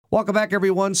Welcome back,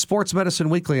 everyone. Sports Medicine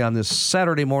Weekly on this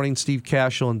Saturday morning. Steve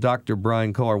Cashel and Dr.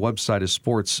 Brian Cole. Our website is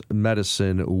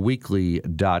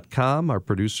sportsmedicineweekly.com. Our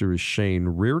producer is Shane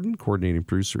Reardon. Coordinating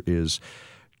producer is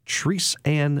Treese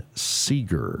Ann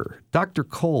Seeger. Dr.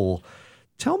 Cole,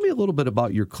 tell me a little bit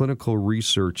about your clinical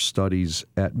research studies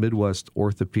at Midwest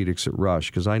Orthopedics at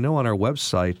Rush, because I know on our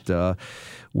website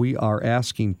we are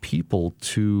asking people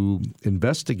to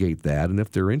investigate that, and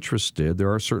if they're interested,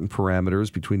 there are certain parameters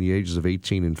between the ages of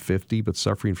 18 and 50, but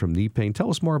suffering from knee pain. Tell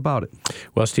us more about it.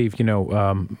 Well, Steve,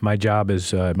 my day job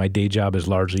is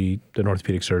largely an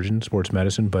orthopedic surgeon, sports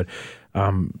medicine, but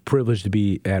I'm privileged to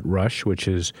be at Rush, which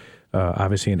is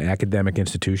obviously an academic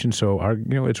institution. So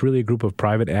it's really a group of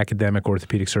private academic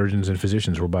orthopedic surgeons and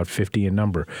physicians. We're about 50 in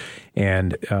number.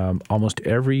 And almost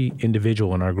every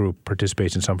individual in our group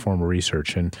participates in some form of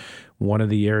research. And one of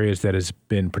the areas that has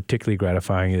been particularly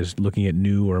gratifying is looking at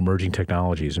new or emerging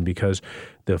technologies. And because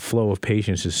the flow of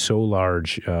patients is so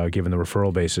large, given the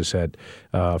referral basis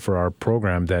for our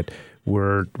program, that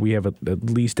we have at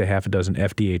least a half a dozen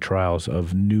FDA trials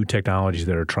of new technologies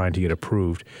that are trying to get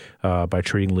approved by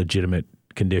treating legitimate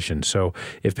conditions. So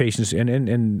if patients,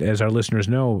 and as our listeners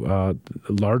know,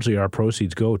 largely our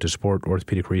proceeds go to support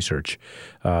orthopedic research.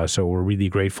 So we're really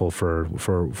grateful for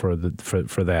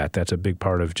that. That's a big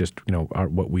part of just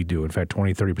what we do. In fact,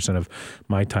 20-30% of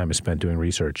my time is spent doing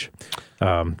research.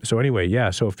 So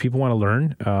if people want to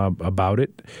learn about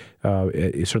it,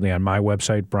 certainly on my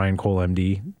website,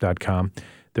 briancolemd.com.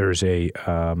 There's a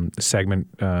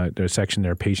section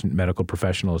there, Patient Medical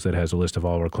Professionals, that has a list of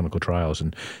all of our clinical trials.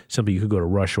 And simply you could go to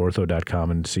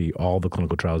rushortho.com and see all the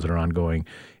clinical trials that are ongoing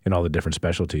in all the different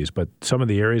specialties. But some of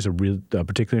the areas of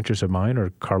particular interest of mine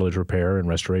are cartilage repair and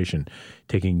restoration,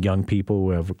 taking young people who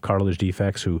have cartilage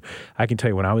defects who, I can tell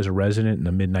you, when I was a resident in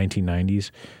the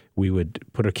mid-1990s, we would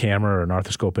put a camera or an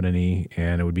arthroscope in a knee,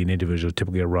 and it would be an individual,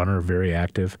 typically a runner, very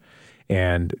active,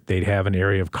 and they'd have an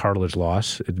area of cartilage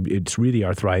loss. It's really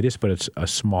arthritis, but it's a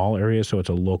small area, so it's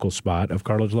a local spot of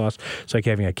cartilage loss. It's like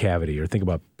having a cavity, or think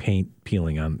about paint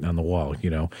peeling on the wall.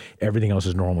 Everything else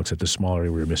is normal except the small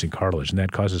area where you're missing cartilage, and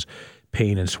that causes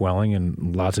pain and swelling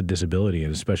and lots of disability,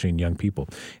 and especially in young people.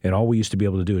 And all we used to be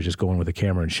able to do is just go in with a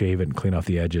camera and shave it and clean off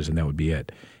the edges, and that would be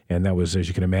it. And that was, as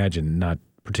you can imagine, not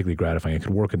particularly gratifying. It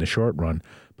could work in the short run,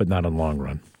 but not in the long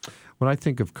run. When I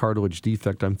think of cartilage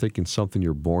defect, I'm thinking something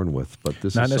you're born with, but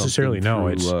this not is necessarily. No,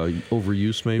 it's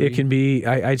overuse. Maybe it can be.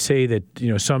 I'd say that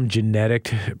some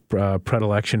genetic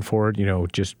predilection for it. You have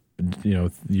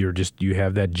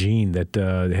that gene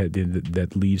that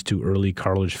leads to early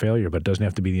cartilage failure, but it doesn't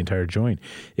have to be the entire joint.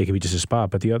 It can be just a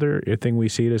spot. But the other thing we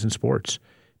see it is in sports.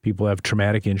 People have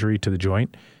traumatic injury to the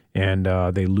joint, and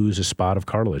they lose a spot of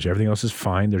cartilage. Everything else is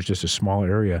fine. There's just a small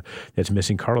area that's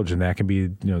missing cartilage, and that can be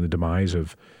the demise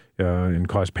of and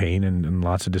cause pain and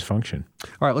lots of dysfunction.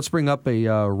 All right, let's bring up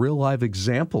a real-life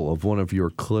example of one of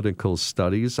your clinical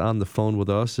studies. On the phone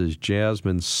with us is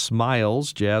Jasmine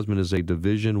Smiles. Jasmine is a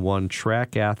Division I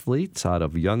track athlete out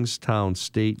of Youngstown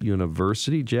State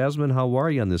University. Jasmine, how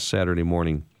are you on this Saturday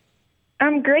morning?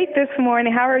 I'm great this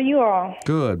morning. How are you all?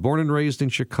 Good. Born and raised in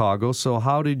Chicago. So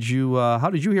how did you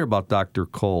hear about Dr.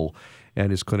 Cole and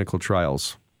his clinical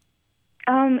trials?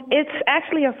 It's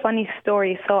actually a funny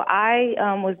story. So I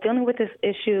was dealing with this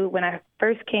issue when I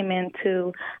first came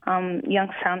into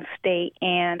Youngstown State,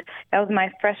 and that was my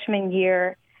freshman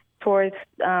year. Towards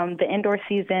the indoor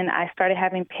season, I started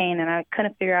having pain, and I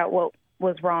couldn't figure out what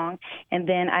was wrong. And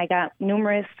then I got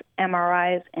numerous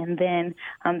MRIs, and then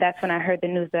that's when I heard the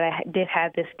news that I did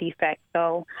have this defect.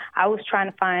 So I was trying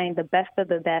to find the best of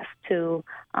the best to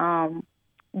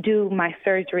do my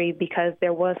surgery, because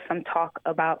there was some talk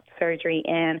about surgery.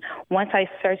 And once I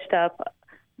searched up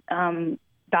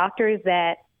doctors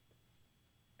that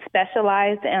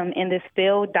specialized in this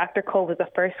field, Dr. Cole was the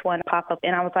first one to pop up.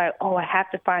 And I was like, I have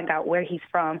to find out where he's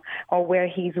from or where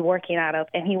he's working out of.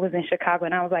 And he was in Chicago.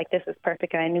 And I was like, this is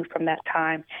perfect. And I knew from that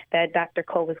time that Dr.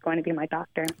 Cole was going to be my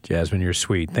doctor. Jasmine, you're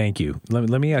sweet. Thank you.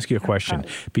 Let me ask you a question.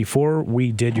 Before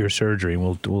we did your surgery,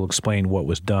 we'll explain what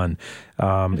was done,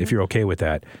 if you're okay with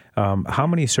that. How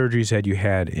many surgeries had you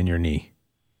had in your knee?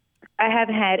 I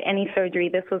haven't had any surgery.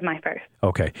 This was my first.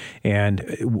 Okay.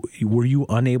 And were you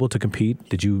unable to compete?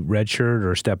 Did you redshirt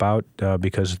or step out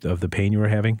because of the pain you were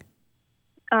having?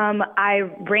 I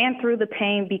ran through the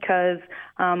pain because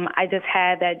I just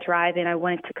had that drive and I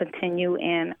wanted to continue,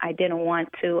 and I didn't want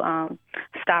to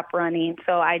stop running.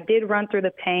 So I did run through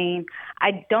the pain.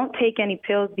 I don't take any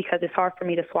pills because it's hard for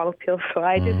me to swallow pills, so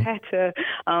I just had to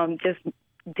just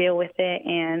deal with it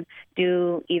and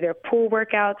do either pool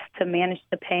workouts to manage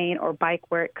the pain or bike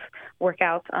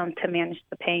workouts to manage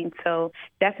the pain. So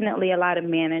definitely a lot of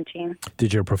managing.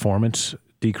 Did your performance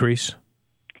decrease?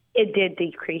 It did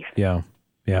decrease. Yeah.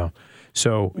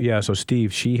 So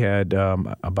Steve, she had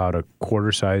about a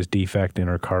quarter-size defect in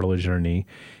her cartilage in her knee,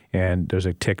 and there's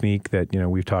a technique that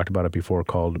we've talked about it before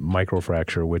called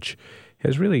microfracture, which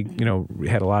has really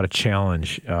had a lot of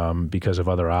challenge because of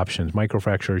other options.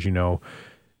 Microfracture, as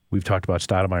we've talked about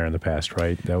Stoudemire in the past,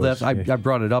 right? I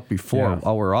brought it up before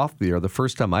while we're off the air. The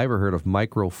first time I ever heard of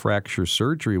microfracture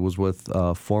surgery was with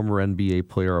former NBA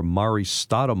player Amari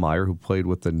Stoudemire, who played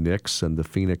with the Knicks and the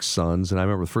Phoenix Suns. And I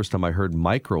remember the first time I heard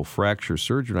microfracture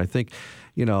surgery, and I think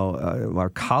our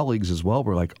colleagues as well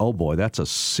were like, "Oh boy, that's a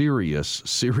serious,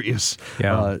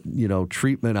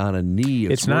 treatment on a knee.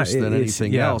 It's worse than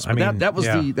anything else." But that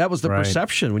was the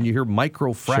perception when you hear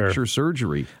microfracture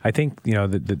surgery. I think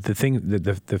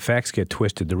the facts get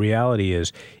twisted. The reality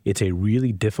is, it's a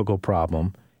really difficult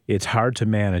problem. It's hard to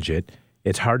manage it.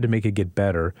 It's hard to make it get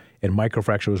better, and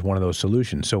microfracture was one of those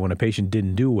solutions. So when a patient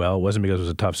didn't do well, it wasn't because it was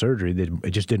a tough surgery.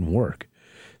 It just didn't work.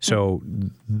 So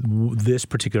this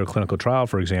particular clinical trial,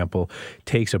 for example,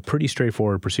 takes a pretty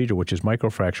straightforward procedure, which is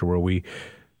microfracture, where we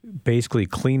basically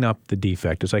clean up the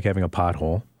defect. It's like having a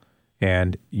pothole,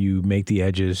 and you make the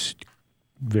edges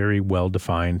very well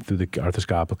defined through the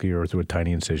arthroscopically or through a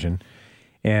tiny incision.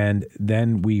 And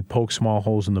then we poke small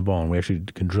holes in the bone. We actually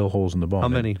can drill holes in the bone. How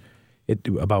many?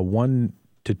 About 1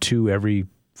 to 2 every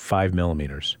 5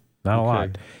 millimeters. Not a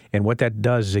lot. And what that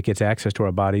does is it gets access to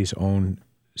our body's own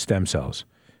stem cells.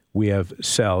 We have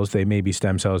cells, they may be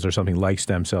stem cells or something like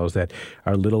stem cells, that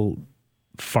are little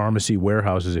pharmacy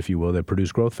warehouses, if you will, that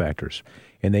produce growth factors.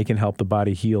 And they can help the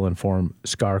body heal and form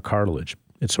scar cartilage.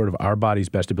 It's sort of our body's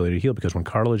best ability to heal, because when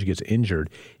cartilage gets injured,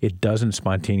 it doesn't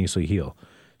spontaneously heal.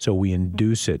 So we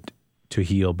induce it to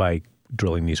heal by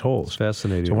drilling these holes. It's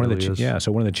fascinating. So one of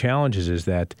the challenges is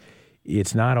that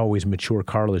it's not always mature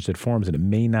cartilage that forms, and it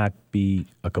may not be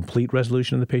a complete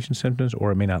resolution of the patient's symptoms,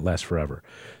 or it may not last forever.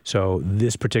 So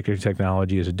this particular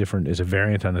technology is a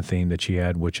variant on the theme that she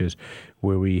had, which is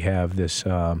where we have this,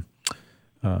 we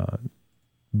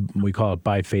call it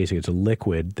biphasic. It's a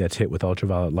liquid that's hit with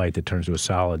ultraviolet light that turns to a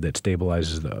solid that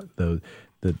stabilizes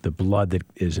the blood that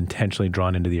is intentionally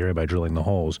drawn into the area by drilling the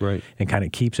holes, and kind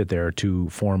of keeps it there to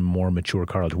form more mature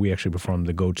cartilage. We actually performed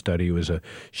the goat study. It was a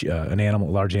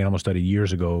large animal study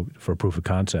years ago for proof of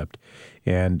concept.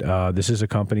 And this is a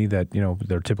company that,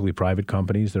 they're typically private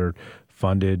companies. They're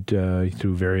funded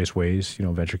through various ways,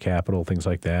 venture capital, things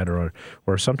like that,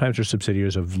 or sometimes they're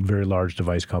subsidiaries of very large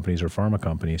device companies or pharma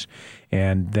companies.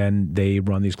 And then they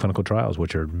run these clinical trials,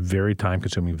 which are very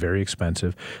time-consuming, very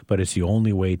expensive, but it's the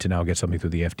only way to now get something through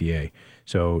the FDA.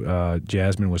 So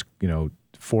Jasmine was,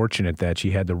 fortunate that she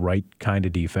had the right kind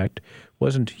of defect.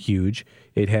 Wasn't huge.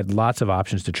 It had lots of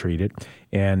options to treat it,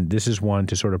 and this is one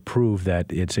to sort of prove that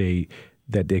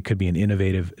that it could be an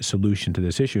innovative solution to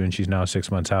this issue, and she's now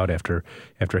 6 months out after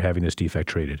having this defect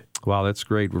treated. Wow, that's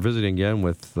great. We're visiting again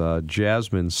with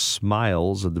Jasmine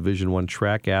Smiles, a Division I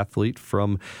track athlete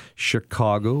from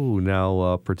Chicago, who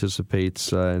now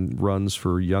participates and runs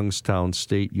for Youngstown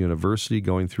State University,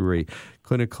 going through a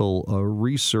clinical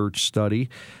research study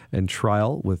and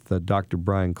trial with Dr.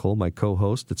 Brian Cole, my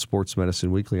co-host at Sports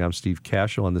Medicine Weekly. I'm Steve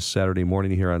Cashel on this Saturday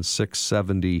morning here on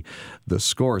 670 The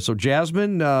Score. So,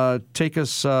 Jasmine, take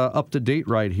us up to date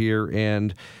right here,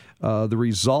 and the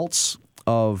results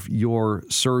of your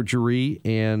surgery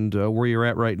and where you're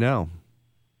at right now.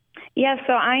 Yeah,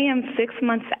 so I am 6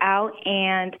 months out,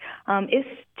 and it's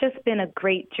just been a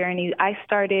great journey. I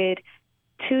started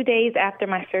 2 days after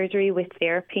my surgery with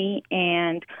therapy,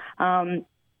 and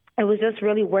it was just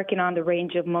really working on the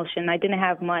range of motion. I didn't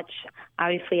have much,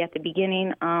 obviously, at the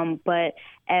beginning, but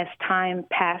as time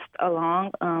passed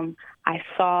along, I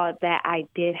saw that I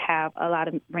did have a lot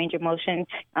of range of motion.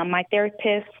 My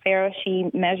therapist, Sarah,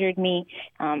 she measured me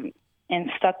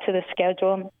and stuck to the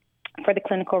schedule for the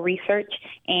clinical research,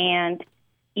 and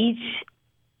each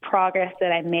progress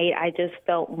that I made, I just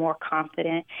felt more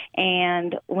confident.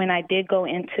 And when I did go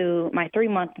into my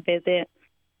 3-month visit,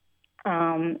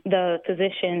 the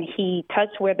physician, he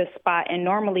touched where the spot, and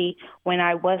normally when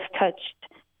I was touched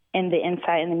in the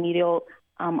inside, in the medial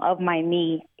of my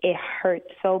knee, it hurt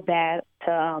so bad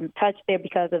to touch there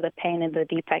because of the pain and the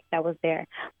defect that was there.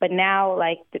 But now,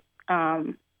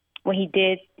 when he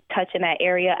did touch in that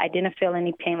area, I didn't feel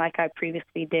any pain like I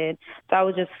previously did. So I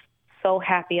was just so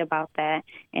happy about that.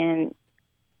 And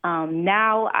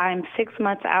now I'm 6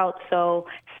 months out, so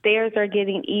stairs are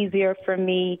getting easier for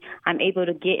me. I'm able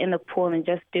to get in the pool and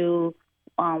just do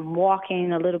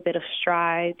walking, a little bit of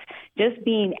strides, just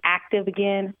being active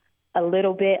again a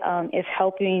little bit is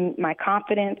helping my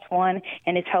confidence, one,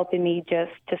 and it's helping me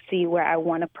just to see where I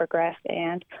want to progress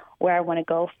and where I want to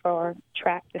go for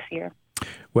track this year.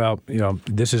 Well,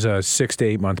 this is a 6 to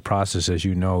 8 month process, as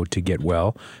you know, to get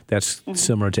well. That's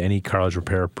similar to any cartilage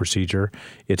repair procedure.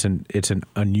 It's an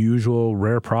unusual,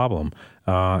 rare problem,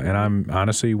 and I'm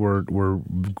honestly, you're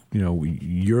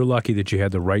lucky that you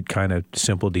had the right kind of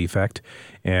simple defect,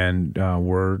 and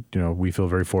we feel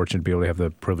very fortunate to be able to have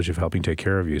the privilege of helping take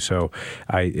care of you. So,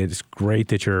 it's great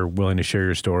that you're willing to share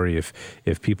your story.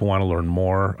 If people want to learn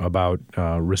more about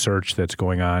research that's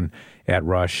going on at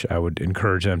Rush, I would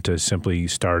encourage them to simply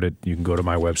start it. You can go to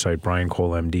my website,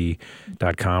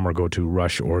 briancolemd.com, or go to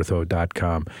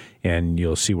rushortho.com, and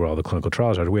you'll see where all the clinical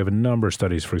trials are. We have a number of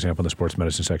studies, for example, in the sports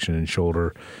medicine section in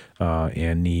shoulder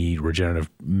and knee, regenerative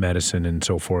medicine, and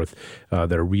so forth,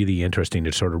 that are really interesting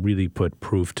to sort of really put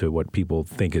proof to what people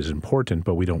think is important,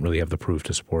 but we don't really have the proof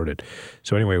to support it.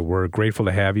 So anyway, we're grateful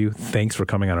to have you. Thanks for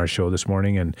coming on our show this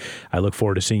morning, and I look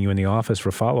forward to seeing you in the office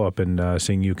for follow-up and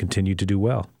seeing you continue to do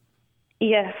well.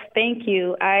 Yes, thank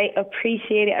you. I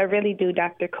appreciate it. I really do,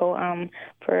 Dr. Cole,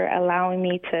 for allowing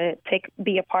me to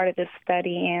be a part of this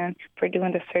study and for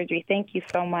doing the surgery. Thank you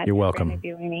so much. You're welcome. For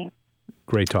interviewing me.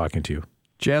 Great talking to you.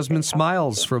 Jasmine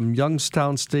Smiles from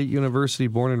Youngstown State University,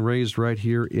 born and raised right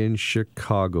here in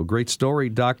Chicago. Great story,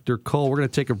 Dr. Cole. We're going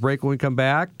to take a break. When we come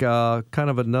back, kind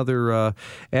of another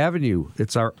avenue.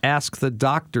 It's our Ask the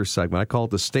Doctor segment. I call it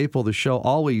the staple of the show.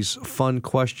 Always fun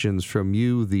questions from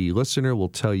you, the listener. We'll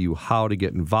tell you how to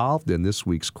get involved in this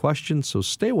week's question. So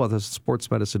stay with us at Sports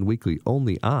Medicine Weekly,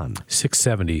 only on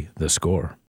 670 The Score.